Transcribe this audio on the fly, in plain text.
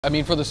I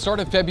mean, for the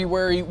start of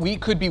February, we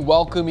could be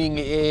welcoming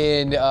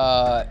in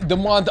the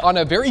month on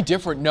a very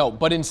different note,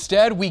 but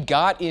instead we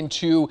got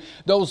into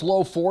those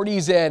low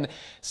 40s, and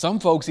some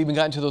folks even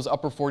got into those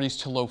upper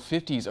 40s to low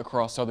 50s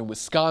across southern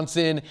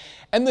Wisconsin.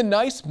 And the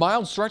nice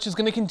mild stretch is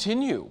going to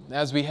continue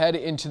as we head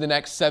into the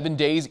next 7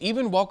 days,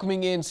 even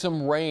welcoming in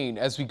some rain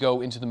as we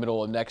go into the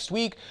middle of next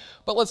week.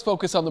 But let's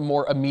focus on the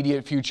more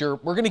immediate future.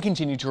 We're going to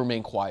continue to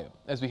remain quiet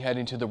as we head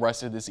into the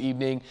rest of this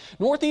evening.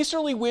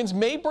 Northeasterly winds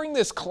may bring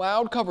this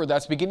cloud cover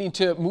that's beginning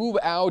to move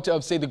out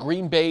of, say, the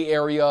Green Bay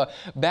area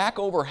back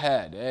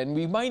overhead. And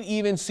we might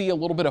even see a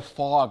little bit of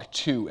fog,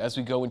 too, as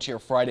we go into your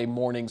Friday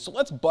morning. So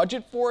let's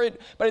budget for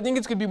it, but I think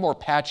it's going to be more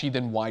patchy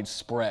than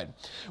widespread.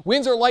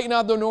 Winds are lighting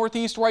out the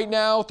northeast right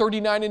now,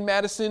 39 in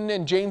Madison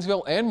and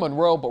Janesville and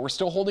Monroe, but we're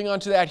still holding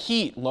on to that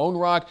heat. Lone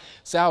Rock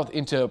south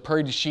into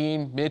Prairie du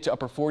Chien, mid to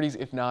upper 40s,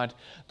 if not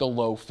the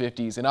low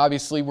 50s. And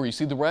obviously, where you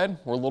see the red,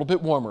 we're a little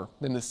bit warmer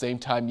than the same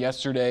time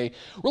yesterday.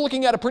 We're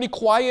looking at a pretty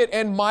quiet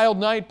and mild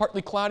night,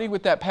 partly cloudy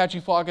with that patchy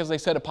fog, as I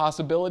said, a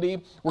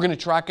possibility. We're going to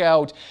track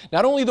out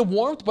not only the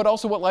warmth, but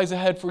also what lies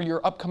ahead for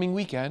your upcoming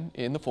weekend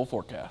in the full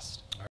forecast.